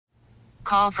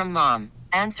call from mom.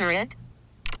 Answer it.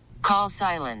 Call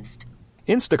silenced.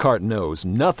 Instacart knows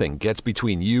nothing gets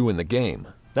between you and the game.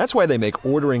 That's why they make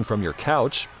ordering from your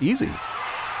couch easy.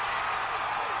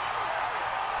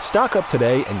 Stock up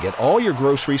today and get all your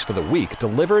groceries for the week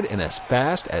delivered in as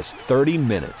fast as 30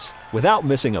 minutes without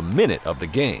missing a minute of the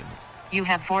game. You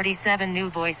have 47 new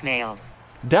voicemails.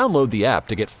 Download the app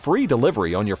to get free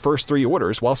delivery on your first 3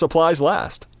 orders while supplies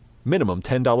last. Minimum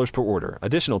 $10 per order.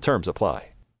 Additional terms apply.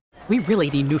 We really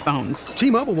need new phones.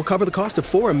 T-Mobile will cover the cost of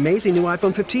 4 amazing new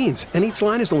iPhone 15s, and each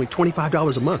line is only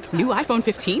 $25 a month. New iPhone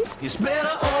 15s? It's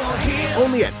better over here.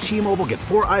 Only at T-Mobile, get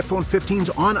 4 iPhone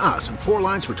 15s on us and 4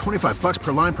 lines for $25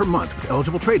 per line per month with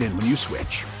eligible trade-in when you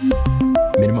switch.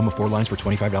 Minimum of 4 lines for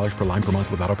 $25 per line per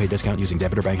month with autopay discount using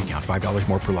debit or bank account. $5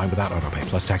 more per line without autopay,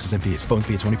 plus taxes and fees. Phone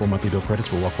fee at 24 monthly bill credits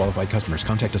for well-qualified customers.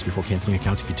 Contact us before canceling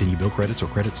account to continue bill credits or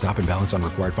credit stop and balance on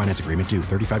required finance agreement due.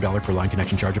 $35 per line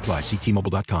connection charge applies. See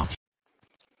T-Mobile.com.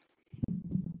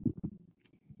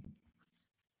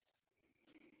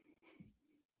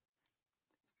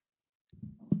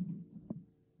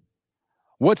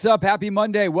 What's up? Happy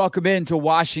Monday. Welcome into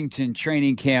Washington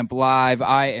Training Camp Live.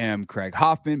 I am Craig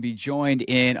Hoffman. Be joined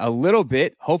in a little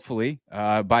bit, hopefully,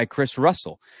 by Chris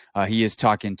Russell. He is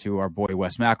talking to our boy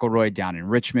Wes McElroy down in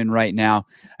Richmond right now.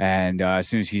 And as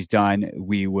soon as he's done,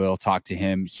 we will talk to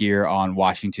him here on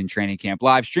Washington Training Camp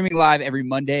Live. Streaming live every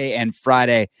Monday and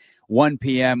Friday, 1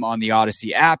 p.m. on the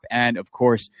Odyssey app. And, of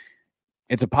course,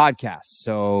 it's a podcast,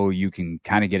 so you can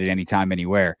kind of get it anytime,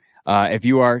 anywhere. If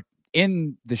you are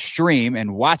in the stream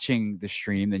and watching the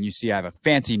stream, then you see I have a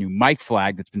fancy new mic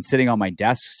flag that's been sitting on my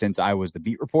desk since I was the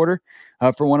beat reporter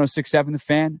for 106.7 The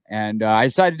Fan, and I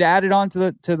decided to add it on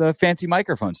to the fancy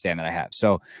microphone stand that I have.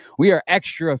 So we are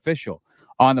extra official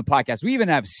on the podcast. We even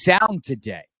have sound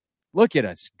today. Look at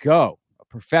us go. A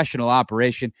professional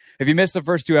operation. If you missed the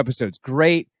first 2 episodes,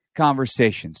 great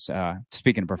conversations.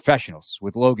 Speaking of professionals,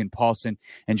 with Logan Paulson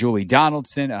and Julie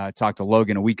Donaldson. Talked to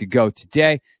Logan a week ago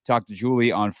today. Talked to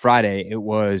Julie on Friday. It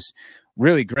was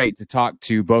really great to talk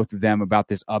to both of them about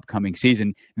this upcoming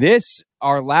season. This,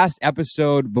 our last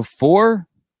episode before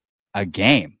a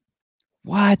game.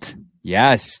 What?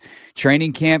 Yes.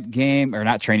 Training camp game, or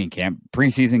not training camp,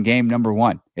 preseason game number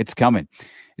 1. It's coming.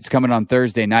 It's coming on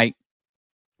Thursday night.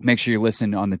 Make sure you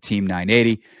listen on the Team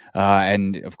 980.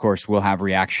 And, of course, we'll have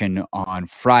reaction on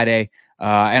Friday.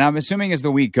 And I'm assuming as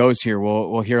the week goes here,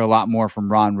 we'll hear a lot more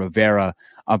from Ron Rivera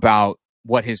about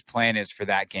what his plan is for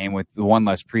that game with the one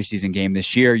less preseason game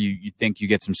this year. You think you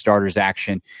get some starters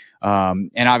action.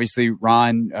 And, obviously,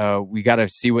 Ron, we got to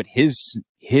see what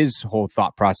his whole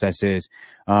thought process is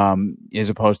as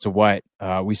opposed to what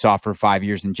we saw for 5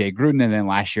 years in Jay Gruden. And then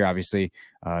last year, obviously,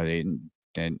 they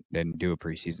didn't do a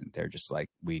preseason. They're just like,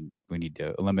 we need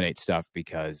to eliminate stuff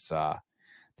because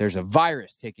there's a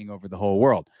virus taking over the whole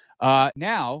world.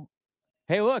 Now,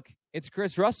 hey, look, it's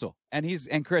Chris Russell,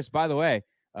 and Chris, by the way,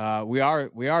 we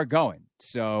are going.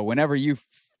 So whenever you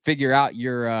figure out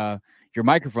your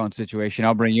microphone situation,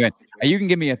 I'll bring you in. You can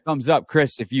give me a thumbs up,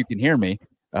 Chris, if you can hear me.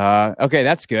 Okay,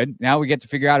 that's good. Now we get to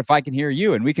figure out if I can hear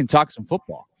you, and we can talk some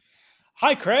football.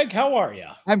 Hi, Craig. How are you?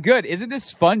 I'm good. Isn't this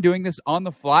fun doing this on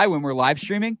the fly when we're live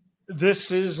streaming?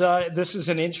 This is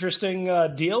an interesting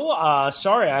deal.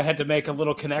 Sorry, I had to make a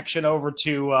little connection over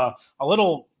to a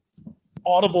little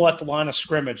audible at the line of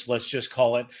scrimmage, let's just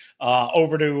call it,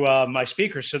 over to my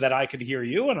speakers so that I could hear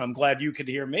you, and I'm glad you could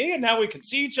hear me, and now we can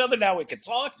see each other, now we can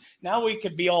talk, now we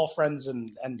could be all friends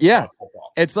and yeah. talk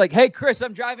football. It's like, hey, Chris,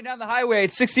 I'm driving down the highway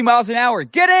at 60 miles an hour.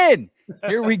 Get in!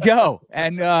 Here we go.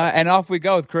 And off we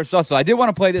go with Chris Russell. I did want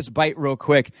to play this bite real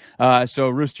quick. So,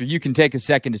 Rooster, you can take a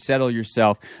second to settle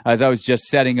yourself as I was just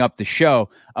setting up the show.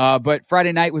 But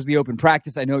Friday night was the open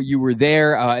practice. I know you were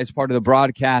there as part of the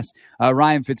broadcast.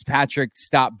 Ryan Fitzpatrick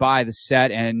stopped by the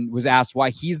set and was asked why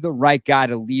he's the right guy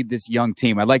to lead this young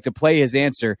team. I'd like to play his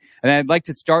answer, and I'd like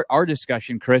to start our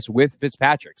discussion, Chris, with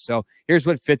Fitzpatrick. So here's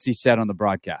what Fitzy said on the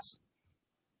broadcast.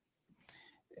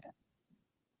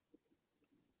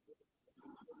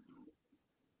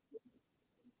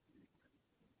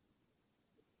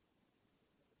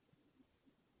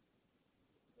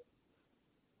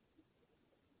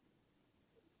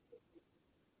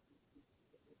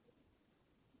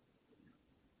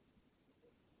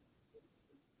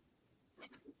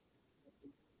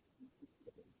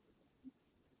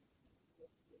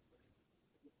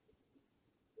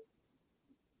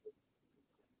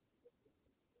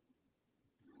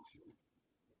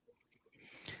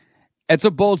 It's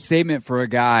a bold statement for a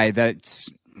guy that's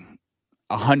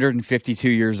 152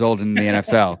 years old in the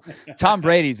NFL. Tom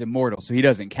Brady's immortal, so he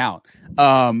doesn't count.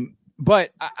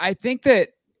 But I think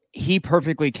that he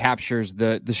perfectly captures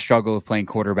the struggle of playing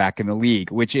quarterback in the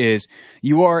league, which is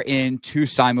you are in two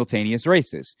simultaneous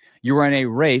races. You are in a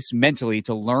race mentally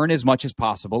to learn as much as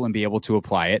possible and be able to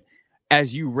apply it,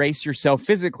 as you race yourself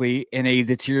physically in a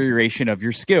deterioration of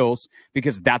your skills,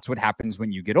 because that's what happens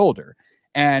when you get older.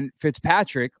 And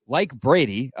Fitzpatrick, like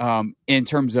Brady, in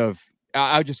terms of,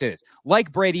 I'll just say this,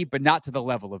 like Brady, but not to the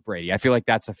level of Brady. I feel like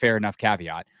that's a fair enough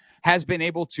caveat, has been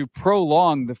able to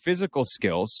prolong the physical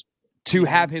skills to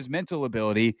have his mental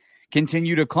ability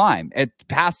continue to climb at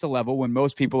past a level when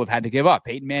most people have had to give up.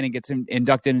 Peyton Manning gets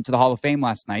inducted into the Hall of Fame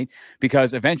last night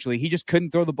because eventually he just couldn't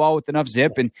throw the ball with enough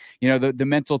zip. And, the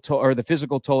mental toll or the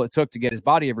physical toll it took to get his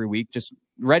body every week, just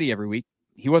ready every week,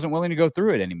 he wasn't willing to go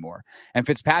through it anymore. And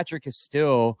Fitzpatrick is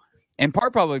still, in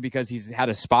part probably because he's had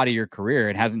a spottier career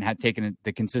and hasn't taken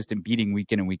the consistent beating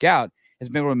week in and week out, has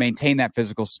been able to maintain that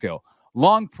physical skill.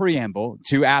 Long preamble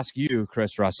to ask you,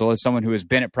 Chris Russell, as someone who has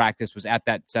been at practice, was at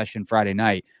that session Friday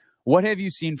night. What have you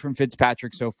seen from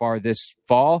Fitzpatrick so far this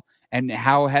fall, and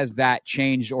how has that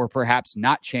changed or perhaps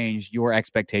not changed your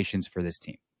expectations for this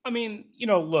team? I mean,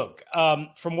 look,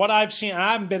 from what I've seen,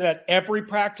 I haven't been at every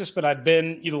practice, but I've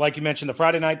been, like you mentioned, the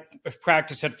Friday night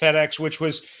practice at FedEx, which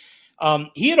was,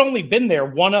 he had only been there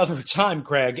one other time,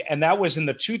 Craig, and that was in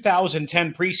the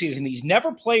 2010 preseason. He's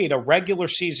never played a regular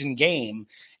season game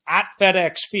at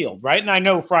FedEx Field, right? And I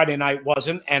know Friday night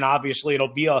wasn't, and obviously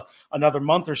it'll be another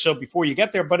month or so before you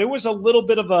get there, but it was a little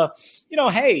bit of a,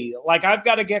 hey, like I've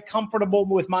got to get comfortable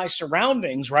with my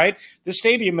surroundings, right? The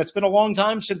stadium, it's been a long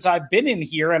time since I've been in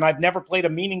here, and I've never played a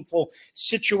meaningful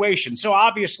situation. So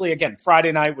obviously, again,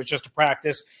 Friday night was just a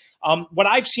practice. What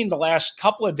I've seen the last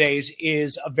couple of days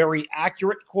is a very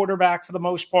accurate quarterback for the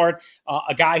most part,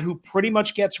 a guy who pretty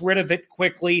much gets rid of it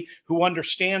quickly, who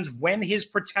understands when his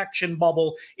protection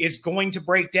bubble is going to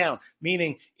break down,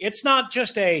 meaning it's not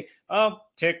just a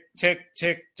tick, tick,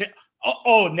 tick, tick.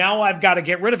 Oh, now I've got to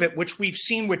get rid of it, which we've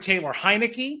seen with Taylor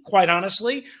Heineke, quite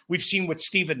honestly. We've seen with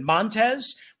Steven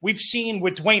Montez. We've seen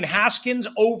with Dwayne Haskins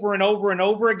over and over and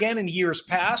over again in years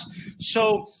past.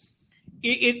 So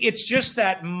it's just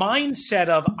that mindset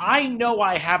of, I know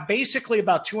I have basically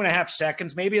about 2.5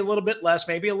 seconds, maybe a little bit less,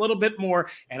 maybe a little bit more,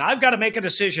 and I've got to make a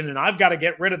decision and I've got to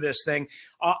get rid of this thing.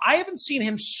 I haven't seen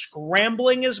him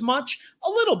scrambling as much,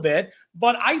 a little bit,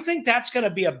 but I think that's going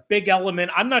to be a big element.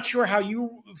 I'm not sure how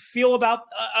you feel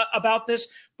about this,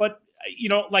 but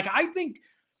I think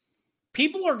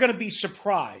people are going to be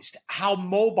surprised how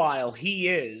mobile he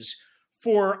is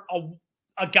for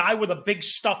a guy with a big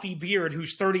stuffy beard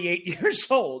who's 38 years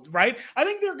old, right? I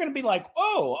think they're going to be like,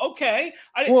 oh, okay.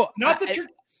 Not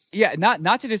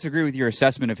to disagree with your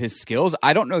assessment of his skills.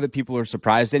 I don't know that people are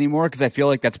surprised anymore, because I feel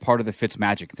like that's part of the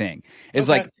Fitzmagic thing. It's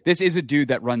like, this is a dude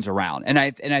that runs around. And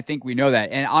I think we know that.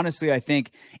 And honestly, I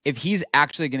think if he's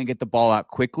actually going to get the ball out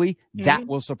quickly, that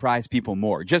will surprise people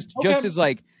more. Just as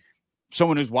like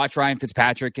someone who's watched Ryan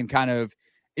Fitzpatrick and kind of,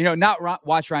 not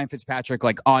watch Ryan Fitzpatrick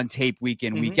like on tape week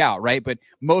in, week out, right? But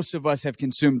most of us have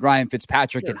consumed Ryan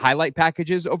Fitzpatrick in highlight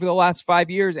packages over the last 5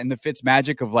 years, and the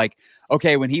Fitzmagic of like,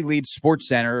 okay, when he leads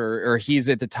SportsCenter or he's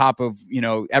at the top of,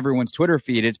 everyone's Twitter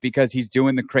feed, it's because he's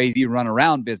doing the crazy run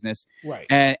around business. Right.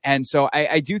 And so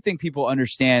I do think people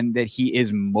understand that he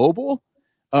is mobile.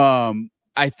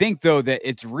 I think, though, that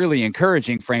it's really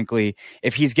encouraging, frankly,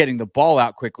 if he's getting the ball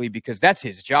out quickly, because that's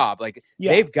his job. Like,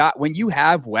 they've got, when you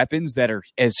have weapons that are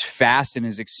as fast and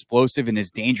as explosive and as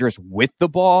dangerous with the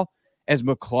ball as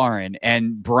McLaurin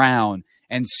and Brown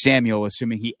and Samuel,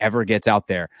 assuming he ever gets out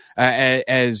there,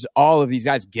 as all of these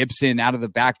guys, Gibson out of the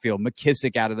backfield,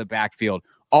 McKissick out of the backfield,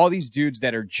 all these dudes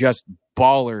that are just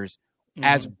ballers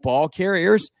as ball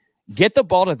carriers. Get the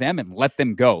ball to them and let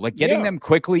them go. Like, getting them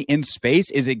quickly in space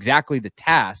is exactly the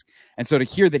task. And so to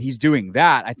hear that he's doing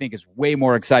that, I think is way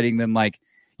more exciting than like,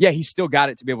 he's still got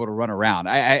it to be able to run around.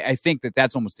 I think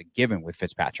that's almost a given with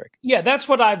Fitzpatrick. Yeah, that's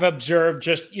what I've observed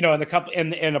just, in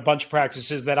a bunch of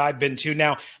practices that I've been to.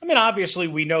 Now, I mean, obviously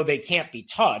we know they can't be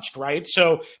touched, right?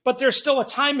 So, but there's still a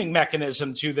timing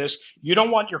mechanism to this. You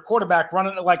don't want your quarterback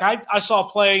running. Like I saw a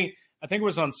play, I think it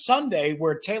was on Sunday,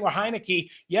 where Taylor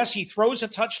Heineke, yes, he throws a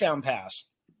touchdown pass.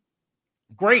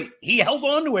 Great. He held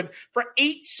on to it for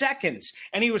 8 seconds,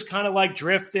 and he was kind of like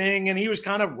drifting, and he was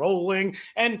kind of rolling.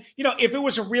 And, if it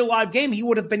was a real live game, he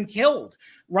would have been killed.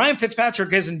 Ryan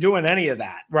Fitzpatrick isn't doing any of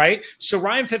that, right? So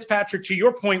Ryan Fitzpatrick, to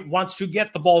your point, wants to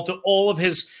get the ball to all of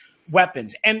his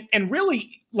weapons. And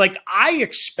really, like, I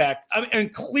expect,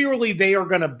 and clearly they are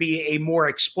going to be a more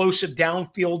explosive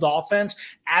downfield offense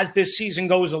as this season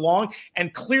goes along.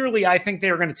 And clearly, I think they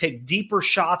are going to take deeper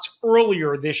shots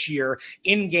earlier this year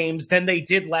in games than they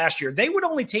did last year. They would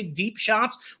only take deep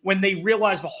shots when they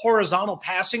realized the horizontal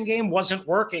passing game wasn't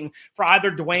working for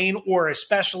either Dwayne or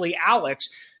especially Alex.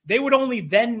 They would only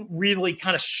then really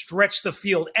kind of stretch the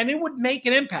field, and it would make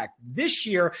an impact. This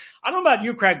year, I don't know about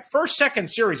you, Craig, first,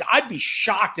 second series, I'd be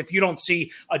shocked if you don't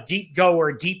see a deep go or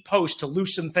a deep post to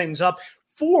loosen things up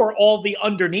for all the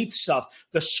underneath stuff,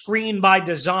 the screen by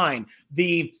design,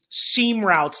 the seam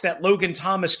routes that Logan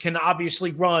Thomas can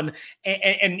obviously run,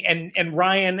 and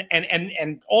Ryan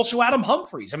and also Adam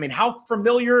Humphries. I mean, how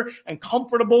familiar and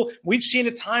comfortable. We've seen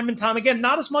it time and time again,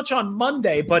 not as much on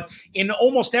Monday, but in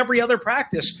almost every other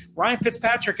practice, Ryan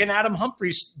Fitzpatrick and Adam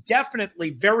Humphries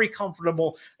definitely very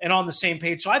comfortable and on the same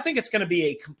page. So I think it's going to be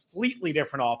a completely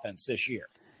different offense this year.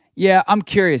 Yeah, I'm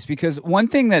curious because one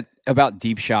thing that about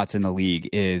deep shots in the league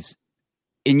is,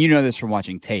 and you know this from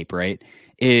watching tape, right,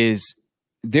 is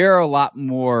there are a lot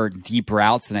more deep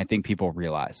routes than I think people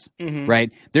realize,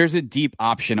 right? There's a deep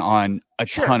option on a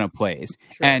ton of plays,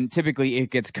 and typically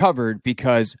it gets covered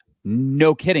because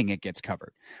no kidding, it gets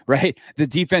covered, right? The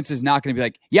defense is not going to be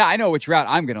like, yeah, I know which route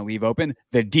I'm going to leave open,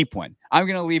 the deep one. I'm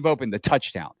going to leave open the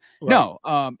touchdown. Right.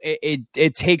 No,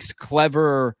 it takes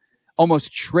clever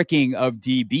almost tricking of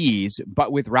DBs,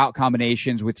 but with route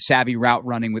combinations, with savvy route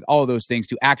running, with all of those things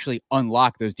to actually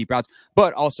unlock those deep routes.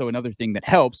 But also another thing that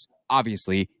helps,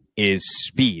 obviously, is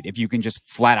speed. If you can just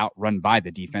flat out run by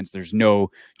the defense, there's no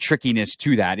trickiness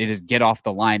to that. It is get off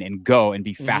the line and go and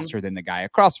be faster than the guy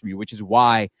across from you, which is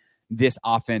why this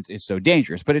offense is so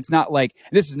dangerous. But it's not like,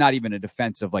 this is not even a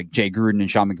defense of like Jay Gruden and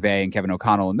Sean McVay and Kevin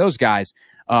O'Connell and those guys,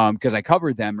 because I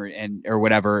covered them or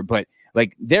whatever. But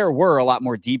like there were a lot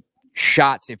more deep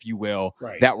shots, if you will,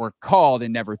 that were called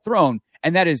and never thrown.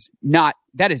 And that is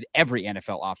every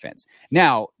NFL offense.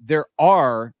 Now, there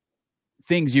are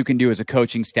things you can do as a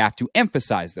coaching staff to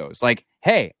emphasize those. Like,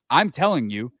 hey, I'm telling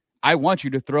you, I want you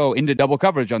to throw into double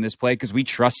coverage on this play because we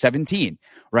trust 17,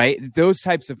 right? Those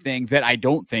types of things that I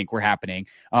don't think were happening,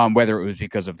 whether it was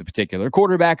because of the particular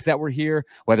quarterbacks that were here,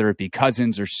 whether it be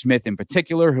Cousins or Smith in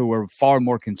particular, who were far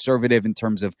more conservative in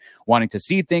terms of wanting to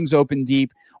see things open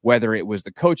deep, whether it was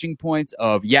the coaching points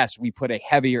of, yes, we put a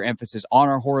heavier emphasis on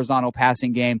our horizontal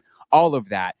passing game, all of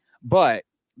that. But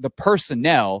the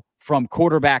personnel from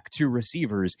quarterback to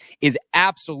receivers is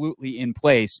absolutely in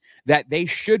place that they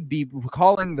should be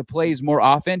calling the plays more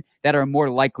often that are more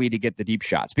likely to get the deep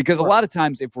shots. Because a lot of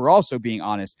times, if we're also being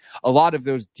honest, a lot of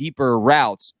those deeper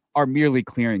routes are merely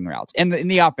clearing routes. And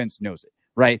the offense knows it,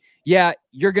 right? Yeah,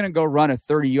 you're going to go run a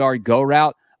 30-yard go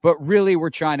route, but really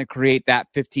we're trying to create that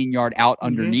 15-yard out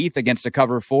underneath against a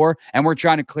cover 4, and we're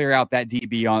trying to clear out that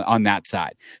DB on that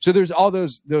side. So there's all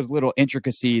those little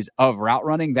intricacies of route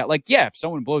running that, like, yeah, if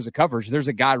someone blows a coverage, there's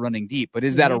a guy running deep, but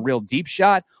is that a real deep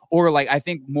shot? Or like, I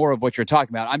think more of what you're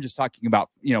talking about, I'm just talking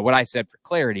about, you know, what I said for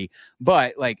clarity,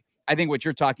 but like, I think what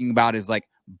you're talking about is like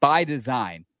by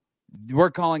design,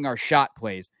 we're calling our shot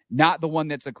plays, not the one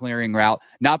that's a clearing route,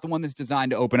 not the one that's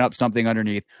designed to open up something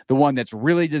underneath, the one that's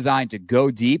really designed to go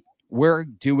deep. We're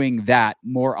doing that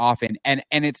more often. And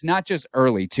it's not just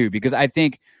early too, because I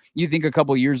think you think a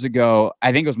couple years ago,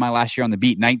 I think it was my last year on the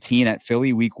beat, 19 at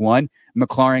Philly, week 1,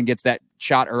 McLaurin gets that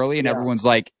shot early and everyone's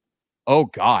like, oh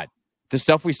God, the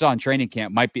stuff we saw in training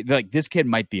camp might be like, this kid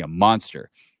might be a monster.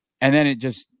 And then it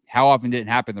just, how often did it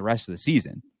happen the rest of the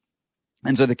season?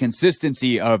 And so the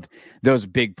consistency of those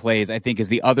big plays, I think, is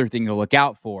the other thing to look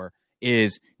out for,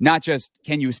 is not just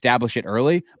can you establish it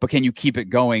early, but can you keep it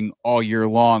going all year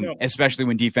long, especially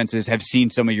when defenses have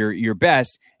seen some of your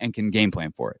best and can game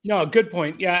plan for it. No, good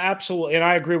point. Yeah, absolutely. And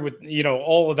I agree with, you know,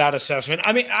 all of that assessment.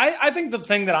 I mean, I think the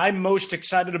thing that I'm most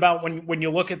excited about when you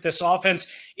look at this offense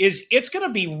is it's going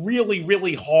to be really,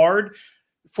 really hard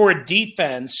for a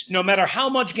defense, no matter how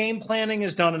much game planning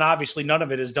is done, and obviously none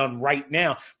of it is done right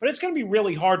now, but it's going to be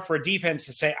really hard for a defense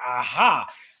to say, aha,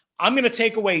 I'm going to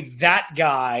take away that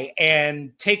guy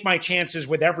and take my chances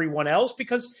with everyone else,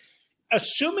 because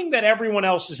assuming that everyone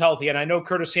else is healthy, and I know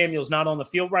Curtis Samuel's not on the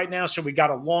field right now, so we got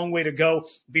a long way to go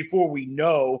before we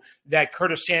know that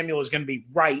Curtis Samuel is going to be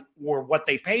right or what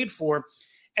they paid for.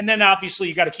 And then obviously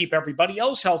you got to keep everybody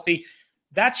else healthy.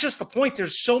 That's just the point.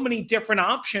 There's so many different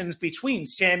options between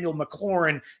Samuel,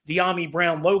 McLaurin, De'Ami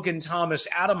Brown, Logan Thomas,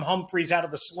 Adam Humphries out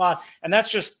of the slot. And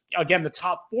that's just, again, the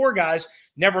top 4 guys,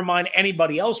 never mind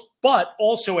anybody else, but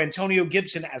also Antonio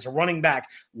Gibson as a running back,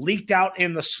 leaked out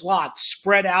in the slot,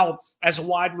 spread out as a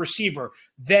wide receiver.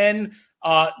 Then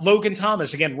Logan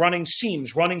Thomas, again, running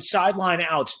seams, running sideline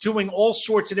outs, doing all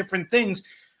sorts of different things.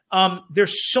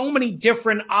 There's so many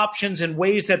different options and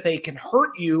ways that they can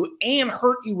hurt you and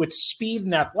hurt you with speed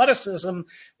and athleticism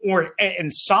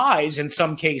and size in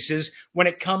some cases when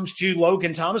it comes to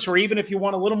Logan Thomas, or even if you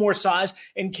want a little more size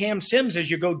in Cam Sims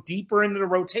as you go deeper into the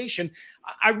rotation.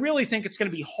 I really think it's going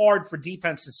to be hard for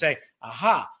defense to say,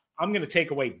 aha, I'm going to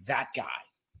take away that guy.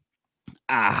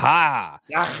 Aha.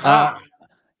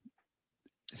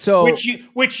 So,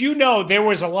 which there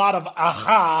was a lot of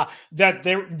aha that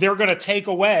they're going to take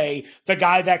away the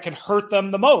guy that can hurt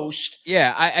them the most.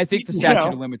 Yeah, I think the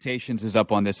statute of limitations is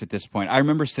up on this at this point. I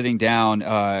remember sitting down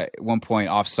at one point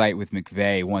off site with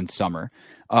McVay one summer.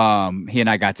 He and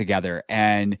I got together,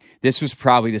 and this was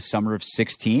probably the summer of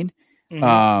 16,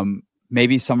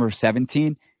 maybe summer of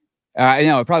 17.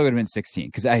 No, it probably would have been 16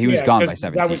 because he was gone by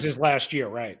 17. That was his last year,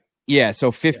 right? Yeah,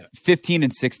 so 15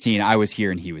 and 16, I was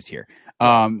here and he was here.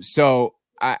 So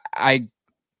I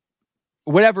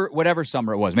whatever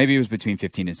summer it was, maybe it was between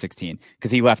 15 and 16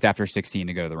 because he left after 16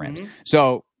 to go to the Rams.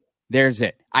 So there's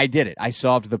it. I did it. I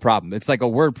solved the problem. It's like a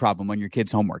word problem on your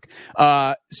kid's homework.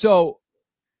 So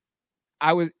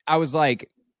I was like,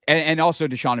 and also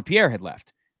Deshaun and Pierre had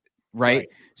left, right?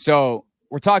 So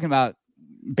we're talking about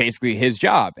basically his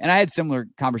job. And I had similar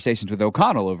conversations with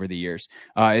O'Connell over the years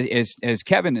as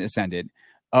Kevin ascended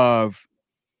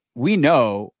we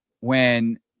know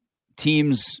when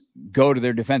teams go to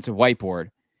their defensive whiteboard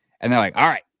and they're like, all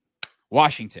right,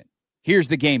 Washington, here's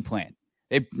the game plan.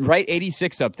 They write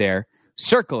 86 up there,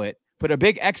 circle it, put a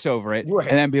big X over it,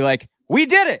 and then be like, we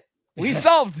did it. We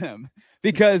solved them.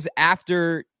 Because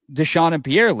after Deshaun and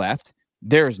Pierre left,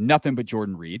 there's nothing but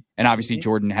Jordan Reed. And obviously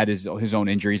Jordan had his own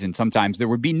injuries, and sometimes there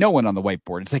would be no one on the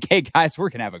whiteboard. It's like, hey, guys, we're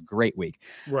going to have a great week.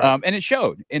 And it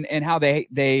showed in how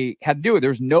they had to do it.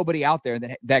 There's nobody out there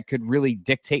that could really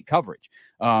dictate coverage.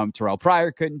 Terrell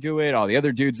Pryor couldn't do it. All the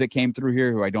other dudes that came through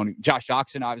here Josh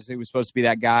Oxen obviously was supposed to be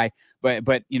that guy. But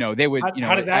they would,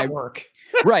 how did that work?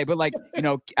 Right. But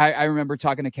I remember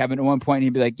talking to Kevin at one point, and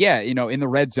he'd be like, yeah, in the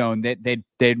red zone,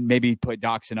 they'd maybe put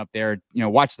Doxson up there,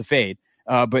 watch the fade.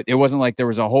 But it wasn't like there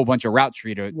was a whole bunch of route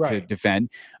tree to defend.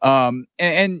 And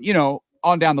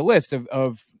on down the list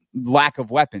of lack of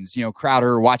weapons,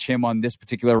 Crowder, watch him on this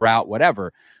particular route,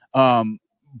 whatever.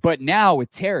 But now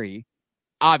with Terry,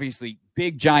 obviously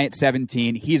big giant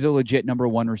 17, he's a legit number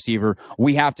one receiver.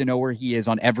 We have to know where he is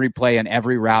on every play and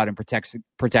every route and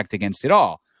protect against it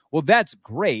all. Well, that's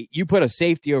great. You put a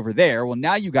safety over there. Well,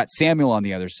 now you got Samuel on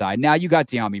the other side. Now you got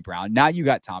De'Ami Brown. Now you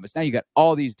got Thomas. Now you got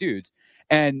all these dudes.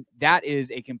 And that is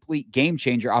a complete game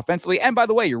changer offensively. And by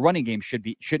the way, your running game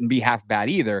shouldn't be half bad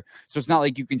either. So it's not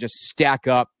like you can just stack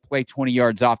up, play 20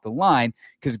 yards off the line,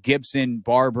 because Gibson,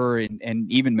 Barber, and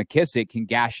even McKissick can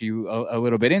gash you a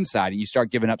little bit inside, and you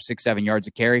start giving up 6-7 yards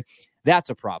a carry. That's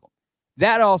a problem.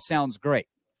 That all sounds great.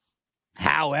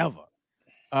 However,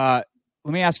 let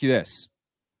me ask you this.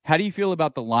 How do you feel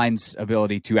about the line's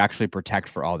ability to actually protect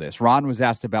for all this? Ron was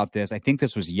asked about this. I think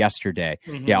this was yesterday.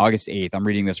 Yeah, August 8th. I'm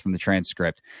reading this from the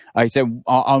transcript. He said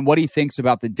on what he thinks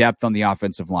about the depth on the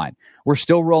offensive line. We're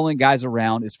still rolling guys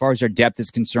around. As far as our depth is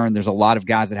concerned, there's a lot of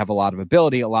guys that have a lot of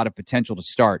ability, a lot of potential to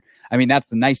start. I mean, that's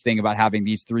the nice thing about having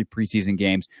these 3 preseason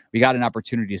games. We got an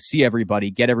opportunity to see everybody,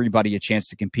 get everybody a chance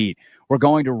to compete. We're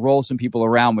going to roll some people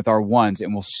around with our ones,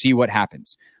 and we'll see what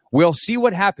happens. We'll see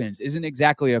what happens isn't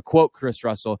exactly a quote, Chris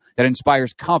Russell, that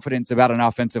inspires confidence about an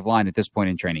offensive line at this point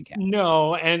in training camp.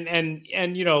 No, and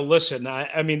listen,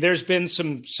 I mean, there's been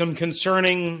some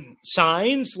concerning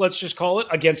signs, let's just call it,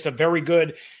 against a very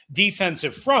good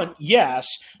defensive front, yes,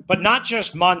 but not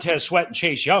just Montez Sweat and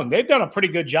Chase Young. They've done a pretty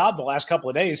good job the last couple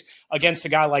of days against a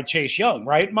guy like Chase Young,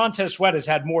 right? Montez Sweat has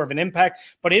had more of an impact,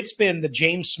 but it's been the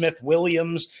James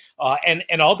Smith-Williams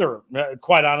and other,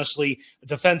 quite honestly,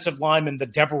 defensive linemen, the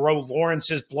Devereaux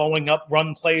Lawrence's blowing up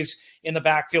run plays in the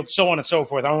backfield, so on and so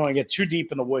forth. I don't want to get too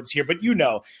deep in the woods here, but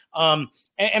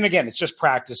and again, it's just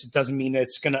practice. It doesn't mean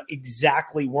it's going to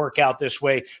exactly work out this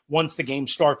way once the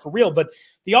games start for real. But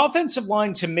the offensive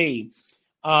line, to me,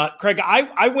 Craig,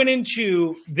 I went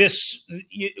into this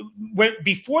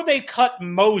before they cut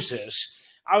Moses.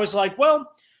 I was like,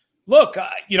 well, look,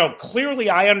 clearly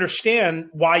I understand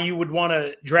why you would want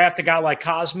to draft a guy like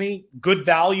Cosmi. Good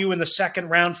value in the second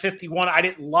round, 51. I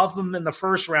didn't love him in the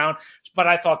first round, but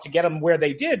I thought to get him where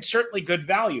they did, certainly good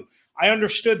value. I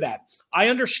understood that. I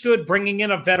understood bringing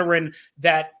in a veteran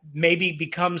that maybe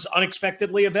becomes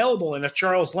unexpectedly available in a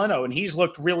Charles Leno, and he's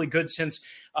looked really good since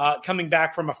coming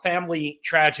back from a family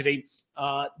tragedy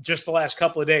just the last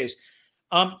couple of days.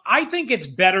 I think it's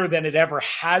better than it ever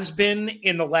has been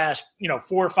in the last 4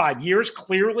 or 5 years,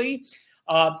 clearly.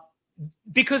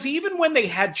 because even when they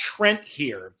had Trent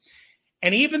here,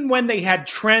 and even when they had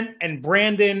Trent and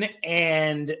Brandon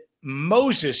and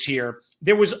Moses here,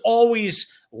 there was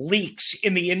always leaks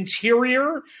in the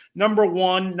interior, number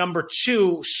one. Number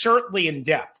two, certainly in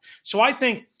depth. So I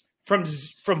think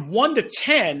from 1 to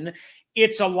 10,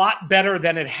 it's a lot better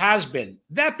than it has been.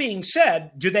 That being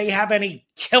said, do they have any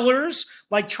killers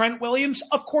like Trent Williams?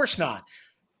 Of course not.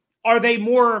 Are they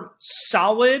more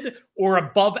solid or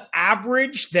above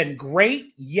average than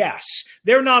great? Yes.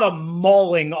 They're not a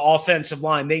mauling offensive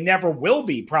line. They never will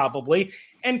be, probably.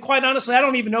 And quite honestly, I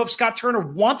don't even know if Scott Turner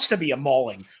wants to be a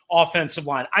mauling offensive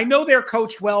line. I know they're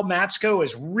coached well. Matsko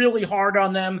is really hard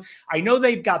on them. I know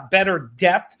they've got better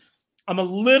depth. I'm a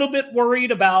little bit worried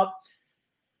about,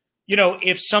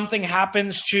 if something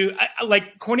happens to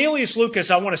like Cornelius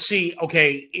Lucas. I want to see,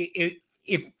 okay,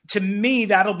 if to me,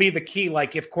 that'll be the key.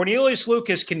 Like if Cornelius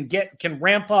Lucas can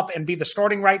ramp up and be the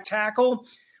starting right tackle,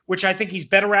 which I think he's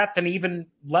better at than even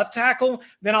left tackle,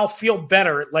 then I'll feel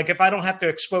better. Like if I don't have to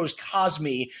expose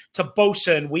Cosme to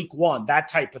Bosa in week 1, that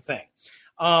type of thing.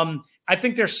 I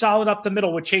think they're solid up the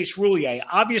middle with Chase Roulier.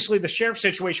 Obviously the Sheriff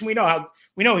situation, we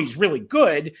know he's really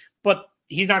good, but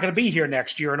he's not going to be here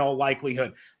next year in all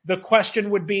likelihood. The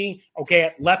question would be, okay,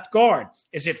 at left guard,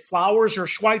 is it Flowers or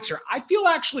Schweitzer? I feel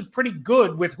actually pretty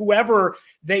good with whoever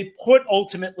they put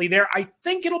ultimately there. I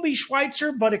think it'll be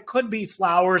Schweitzer, but it could be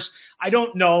Flowers. I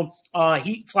don't know.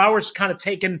 Flowers kind of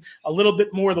taken a little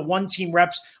bit more of the one-team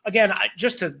reps. Again,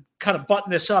 just to kind of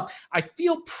button this up, I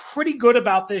feel pretty good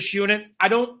about this unit. I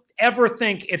don't ever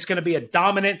think it's going to be a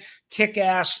dominant,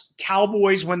 kick-ass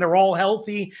Cowboys when they're all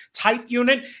healthy type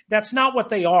unit. That's not what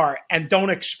they are, and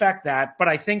don't expect that. But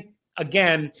I think,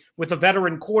 again, with a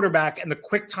veteran quarterback and the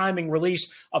quick timing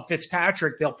release of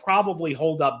Fitzpatrick, they'll probably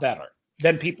hold up better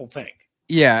than people think.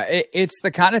 Yeah, it's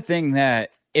the kind of thing that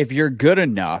if you're good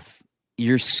enough,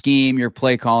 your scheme, your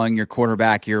play calling, your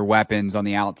quarterback, your weapons on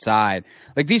the outside,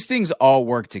 like these things all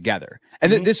work together.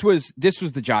 And this was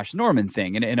the Josh Norman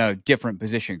thing in a different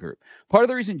position group. Part of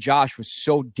the reason Josh was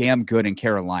so damn good in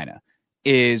Carolina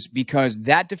is because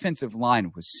that defensive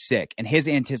line was sick, and his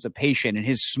anticipation and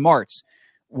his smarts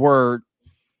were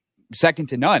second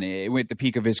to none at the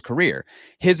peak of his career.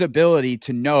 His ability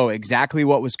to know exactly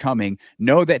what was coming,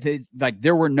 know that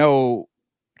there were no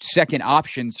second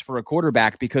options for a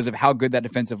quarterback because of how good that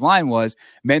defensive line was,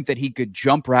 meant that he could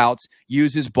jump routes,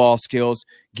 use his ball skills,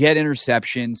 get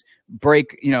interceptions,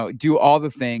 break, do all the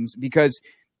things, because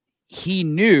he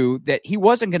knew that he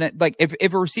wasn't going to, like,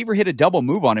 if a receiver hit a double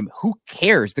move on him, who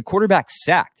cares? The quarterback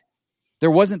sacked. There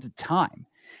wasn't the time.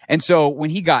 And so when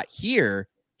he got here,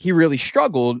 he really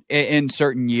struggled in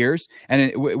certain years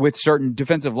and with certain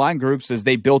defensive line groups as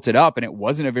they built it up, and it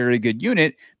wasn't a very good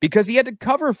unit because he had to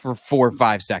cover for 4 or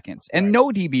 5 seconds, and right. No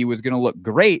DB was going to look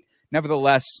great.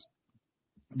 Nevertheless,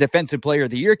 defensive player of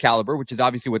the year caliber, which is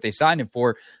obviously what they signed him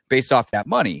for based off that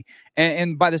money.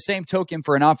 And by the same token,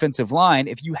 for an offensive line,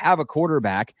 if you have a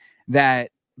quarterback that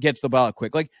gets the ball out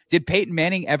quick, like, did Peyton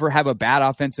Manning ever have a bad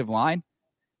offensive line?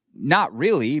 Not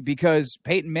really, because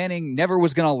Peyton Manning never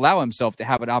was going to allow himself to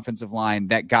have an offensive line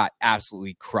that got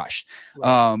absolutely crushed.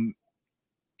 Right.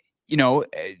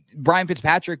 Brian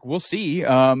Fitzpatrick, we'll see. His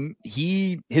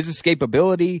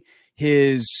escapability,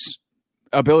 his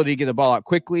ability to get the ball out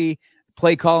quickly,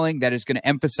 play calling that is going to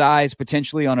emphasize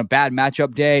potentially on a bad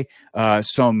matchup day,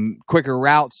 some quicker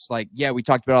routes. Like, yeah, we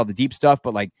talked about all the deep stuff,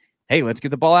 but like, hey, let's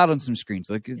get the ball out on some screens.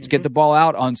 Let's get the ball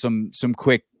out on some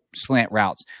quick slant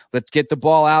routes. Let's get the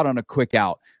ball out on a quick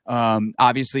out.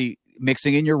 Obviously,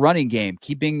 mixing in your running game,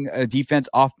 keeping a defense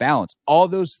off balance, all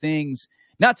those things,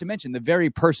 not to mention the very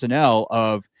personnel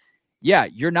of, yeah,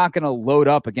 you're not going to load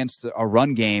up against a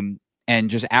run game and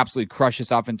just absolutely crush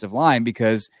this offensive line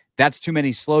because that's too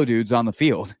many slow dudes on the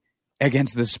field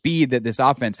against the speed that this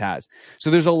offense has. So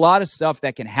there's a lot of stuff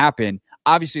that can happen.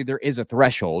 Obviously, there is a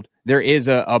threshold. There is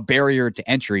a barrier to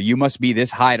entry. You must be this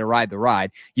high to ride the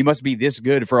ride. You must be this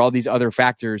good for all these other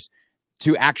factors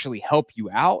to actually help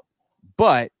you out.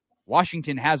 But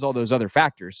Washington has all those other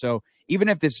factors. So even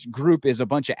if this group is a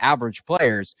bunch of average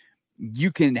players,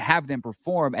 you can have them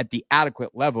perform at the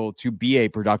adequate level to be a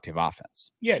productive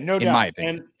offense. Yeah, no doubt. In my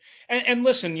opinion. And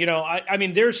listen, I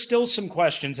mean, there's still some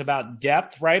questions about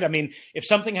depth, right? I mean, if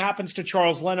something happens to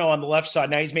Charles Leno on the left side,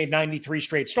 now he's made 93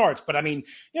 straight starts, but I mean,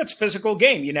 it's a physical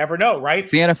game. You never know, right?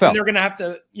 It's the NFL. And they're going to have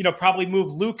to, probably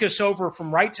move Lucas over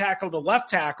from right tackle to left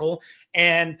tackle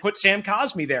and put Sam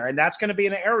Cosme there. And that's going to be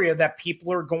an area that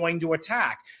people are going to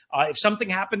attack. If something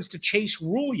happens to Chase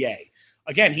Roulier,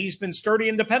 again, he's been sturdy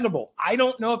and dependable. I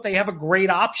don't know if they have a great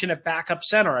option at backup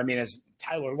center. I mean, as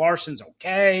Tyler Larson's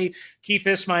okay. Keith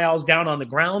Ismail's down on the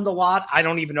ground a lot. I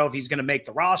don't even know if he's going to make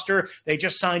the roster. They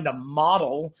just signed a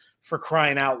model, for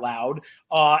crying out loud,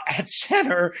 at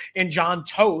center in John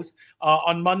Toth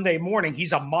on Monday morning.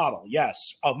 He's a model.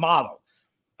 Yes, a model.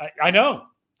 I know.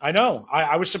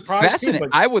 I was surprised. Fascinating.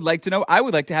 I would like to know. I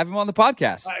would like to have him on the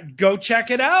podcast. Go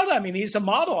check it out. I mean, he's a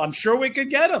model. I'm sure we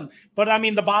could get him. But I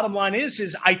mean, the bottom line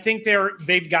is I think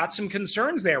they've got some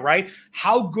concerns there, right?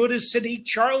 How good is Sadiq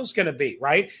Charles going to be,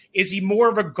 right? Is he more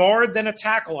of a guard than a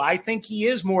tackle? I think he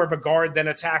is more of a guard than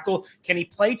a tackle. Can he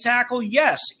play tackle?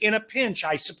 Yes, in a pinch,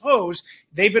 I suppose.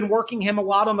 They've been working him a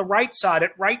lot on the right side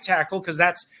at right tackle because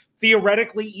that's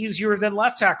theoretically easier than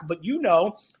left tackle. But you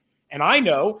know, and I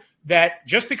know, that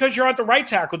just because you're at the right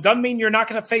tackle doesn't mean you're not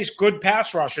going to face good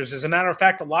pass rushers. As a matter of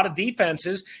fact, a lot of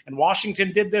defenses, and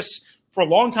Washington did this for a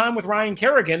long time with Ryan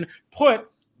Kerrigan, put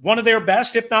one of their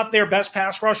best, if not their best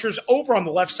pass rushers over on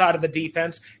the left side of the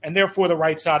defense and therefore the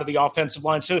right side of the offensive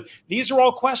line. So these are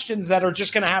all questions that are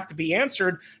just going to have to be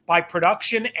answered by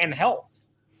production and health.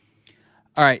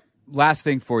 All right. Last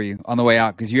thing for you on the way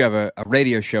out, because you have a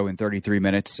radio show in 33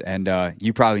 minutes, and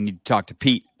you probably need to talk to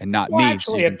Pete and not me.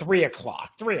 Actually, at 3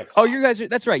 o'clock. 3 o'clock. Oh, you guys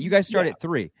that's right. You guys start at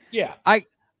 3. Yeah.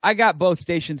 I got both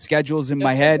station schedules in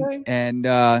my head,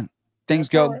 and things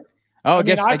go. Right. Oh, I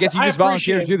guess you just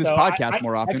volunteer to do this podcast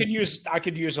more often. I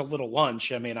could use a little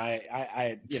lunch. I mean,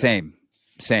 Same.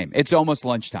 It's almost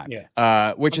lunchtime.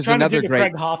 Yeah. Which I'm is another to do the great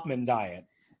Craig Hoffman diet.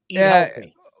 Eat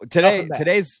healthy. Today,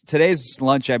 today's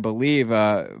lunch, I believe,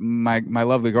 my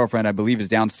lovely girlfriend, I believe, is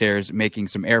downstairs making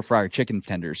some air fryer chicken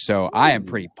tenders. So I am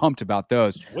pretty pumped about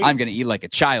those. Sweet. I'm going to eat like a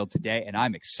child today, and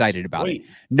I'm excited about it.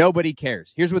 Nobody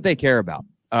cares. Here's what they care about,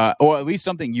 or at least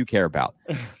something you care about.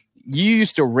 You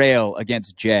used to rail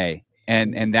against Jay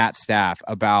and that staff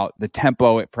about the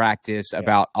tempo at practice,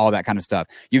 about all that kind of stuff.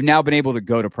 You've now been able to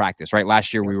go to practice, right?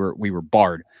 Last year we were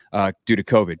barred due to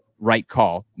COVID. Right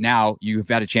call. Now you've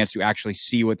had a chance to actually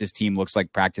see what this team looks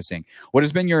like practicing. What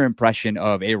has been your impression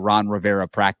of a Ron Rivera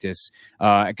practice?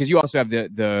 Because you also have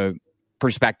the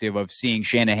perspective of seeing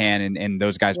Shanahan and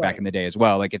those guys back in the day as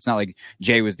well. Like, it's not like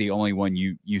Jay was the only one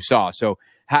you saw. So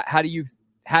how do you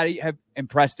have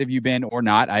impressed have you been or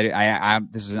not? I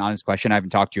this is an honest question. I haven't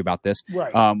talked to you about this.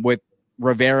 Right. With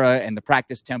Rivera and the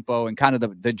practice tempo and kind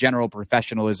of the general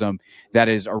professionalism that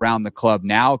is around the club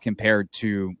now compared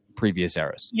to previous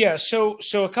eras. Yeah. So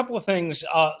a couple of things.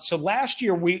 So last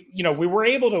year we were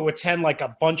able to attend like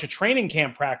a bunch of training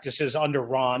camp practices under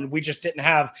Ron. We just didn't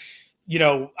have,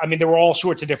 there were all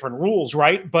sorts of different rules,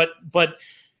 right? But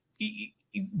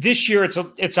this year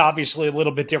it's obviously a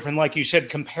little bit different, like you said,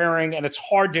 comparing, and it's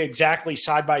hard to exactly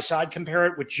side by side compare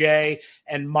it with Jay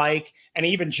and Mike and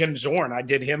even Jim Zorn. I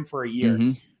did him for a year.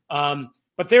 Mm-hmm.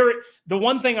 But the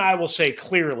one thing I will say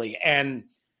clearly, and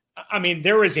I mean,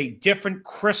 there is a different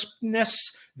crispness.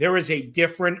 There is a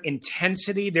different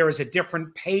intensity. There is a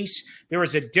different pace. There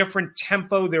is a different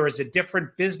tempo. There is a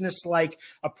different business-like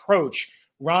approach,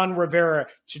 Ron Rivera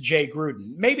to Jay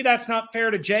Gruden. Maybe that's not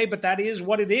fair to Jay, but that is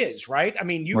what it is, right? I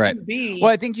mean, you can be.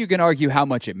 Well, I think you can argue how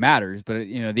much it matters, but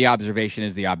the observation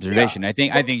is the observation. Yeah.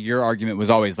 I think your argument was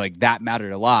always like that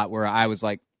mattered a lot, where I was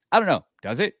like, I don't know,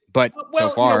 does it? But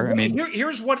so far,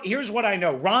 here's what I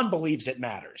know. Ron believes it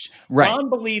matters. Right. Ron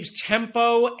believes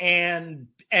tempo and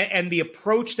the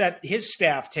approach that his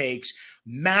staff takes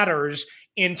matters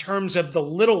in terms of the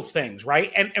little things,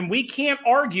 right? And we can't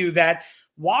argue that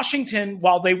Washington,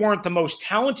 while they weren't the most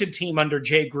talented team under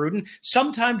Jay Gruden,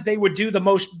 sometimes they would do the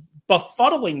most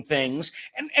befuddling things.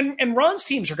 And Ron's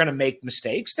teams are going to make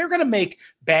mistakes. They're going to make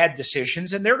bad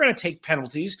decisions, and they're going to take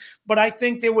penalties. But I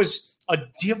think there was a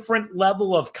different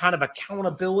level of kind of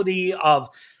accountability, of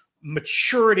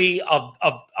maturity, of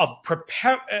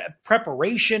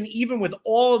preparation, even with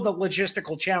all of the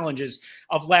logistical challenges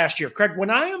of last year. Craig, when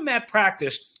I am at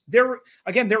practice, there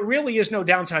really is no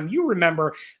downtime. You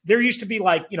remember there used to be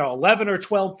 11 or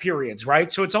 12 periods,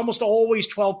 right? So it's almost always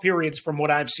 12 periods from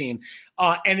what I've seen.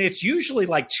 And it's usually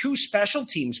like 2 special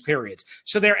teams periods.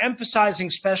 So they're emphasizing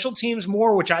special teams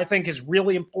more, which I think is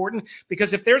really important,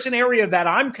 because if there's an area that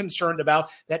I'm concerned about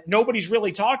that nobody's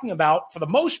really talking about for the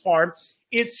most part,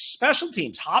 it's special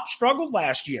teams. Hop struggled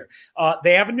last year.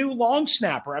 They have a new long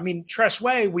snapper. I mean, Tress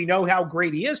Way, we know how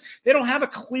great he is. They don't have a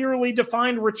clearly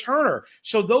defined returner.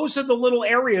 So those are the little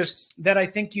areas that I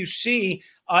think you see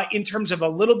in terms of a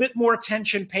little bit more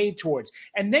attention paid towards.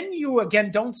 And then you,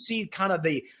 again, don't see kind of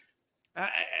the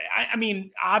I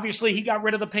mean, obviously he got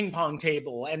rid of the ping pong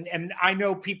table, and I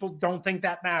know people don't think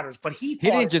that matters, but he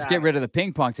didn't just get rid of the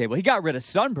ping pong table. He got rid of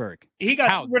Sundberg. He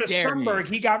got rid of Sundberg.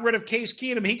 He got rid of Case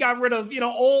Keenum. He got rid of,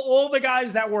 all the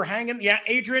guys that were hanging. Yeah,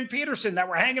 Adrian Peterson that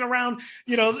were hanging around,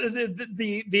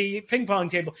 the ping pong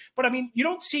table. But I mean, you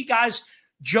don't see guys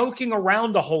joking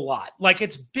around a whole lot. Like,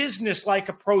 it's business-like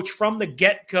approach from the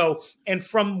get-go and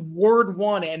from word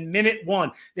one and minute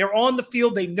one. They're on the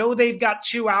field. They know they've got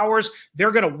 2 hours.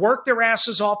 They're going to work their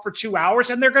asses off for 2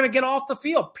 hours, and they're going to get off the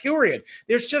field, period.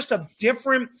 There's just a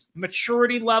different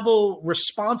maturity level,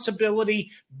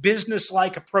 responsibility,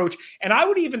 business-like approach. And I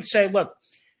would even say, look,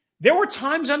 there were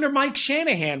times under Mike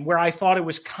Shanahan where I thought it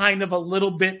was kind of a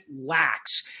little bit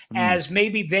lax, as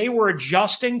maybe they were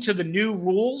adjusting to the new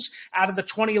rules out of the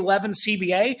 2011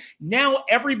 CBA. Now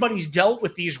everybody's dealt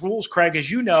with these rules, Craig, as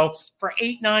you know, for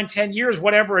 8, 9, 10 years,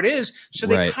 whatever it is. So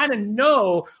they kind of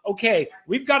know, okay,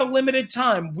 we've got a limited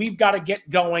time. We've got to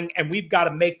get going, and we've got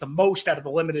to make the most out of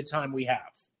the limited time we have.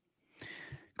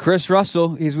 Chris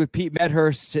Russell, he's with Pete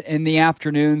Medhurst in the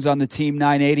afternoons on the Team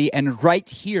 980 and right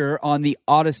here on the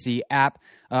Odyssey app.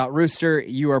 Rooster,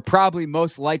 you are probably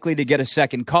most likely to get a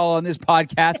second call on this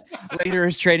podcast later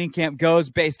as training camp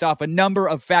goes, based off a number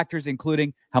of factors,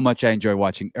 including how much I enjoy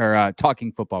watching or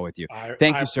talking football with you.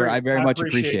 Thank you, sir. I very much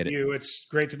appreciate it. It's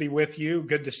great to be with you.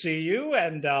 Good to see you.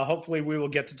 And hopefully we will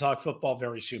get to talk football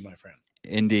very soon, my friend.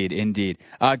 Indeed.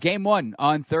 Game 1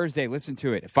 on Thursday. Listen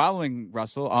to it. Following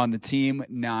Russell on the Team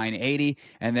 980.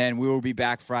 And then we will be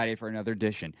back Friday for another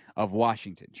edition of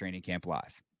Washington Training Camp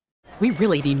Live. We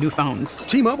really need new phones.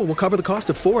 T-Mobile will cover the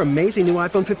cost of 4 amazing new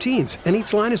iPhone 15s, and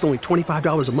each line is only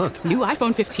 $25 a month. New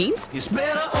iPhone 15s? It's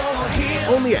better over here.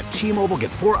 Only at T-Mobile,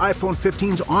 get 4 iPhone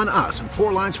 15s on us and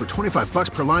 4 lines for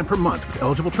 $25 per line per month with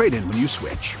eligible trade-in when you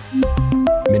switch.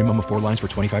 Minimum of 4 lines for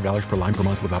 $25 per line per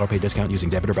month with autopay discount using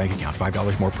debit or bank account.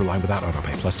 $5 more per line without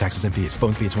autopay, plus taxes and fees.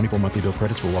 Phone fee at 24 monthly bill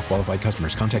credits for well-qualified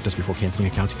customers. Contact us before canceling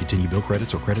account to continue bill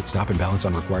credits or credit stop and balance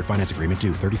on required finance agreement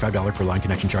due. $35 per line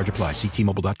connection charge applies. See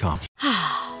T-Mobile.com.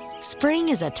 Spring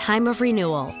is a time of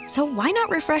renewal, so why not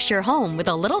refresh your home with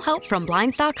a little help from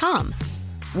Blinds.com?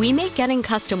 We make getting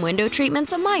custom window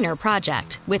treatments a minor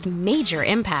project with major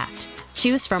impact.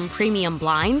 Choose from premium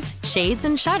blinds, shades,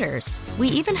 and shutters. We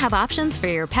even have options for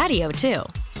your patio, too.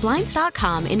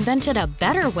 Blinds.com invented a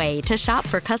better way to shop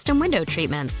for custom window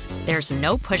treatments. There's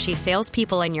no pushy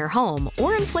salespeople in your home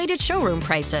or inflated showroom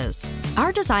prices.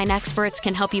 Our design experts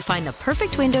can help you find the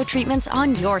perfect window treatments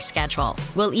on your schedule.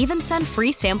 We'll even send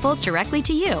free samples directly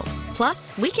to you.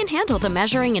 Plus, we can handle the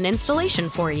measuring and installation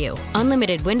for you.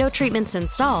 Unlimited window treatments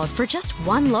installed for just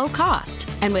one low cost.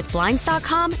 And with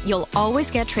Blinds.com, you'll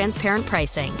always get transparent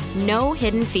pricing. No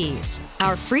hidden fees.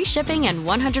 Our free shipping and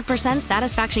 100%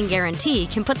 satisfaction guarantee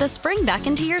can put the spring back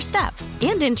into your step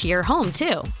and into your home,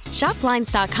 too. Shop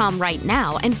Blinds.com right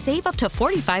now and save up to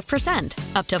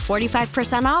 45%. Up to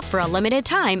 45% off for a limited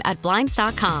time at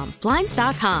Blinds.com.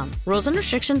 Blinds.com. Rules and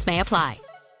restrictions may apply.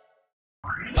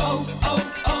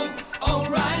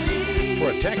 O'Reilly.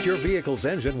 Protect your vehicle's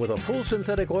engine with a full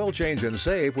synthetic oil change and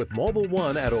save with Mobil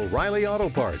 1 at O'Reilly Auto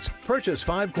Parts. Purchase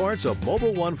 5 quarts of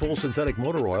Mobil 1 full synthetic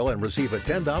motor oil and receive a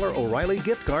 $10 O'Reilly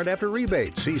gift card after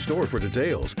rebate. See store for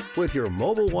details. With your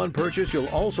Mobil 1 purchase, you'll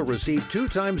also receive 2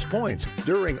 times points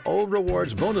during O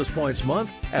Rewards Bonus Points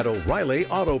Month at O'Reilly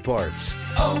Auto Parts.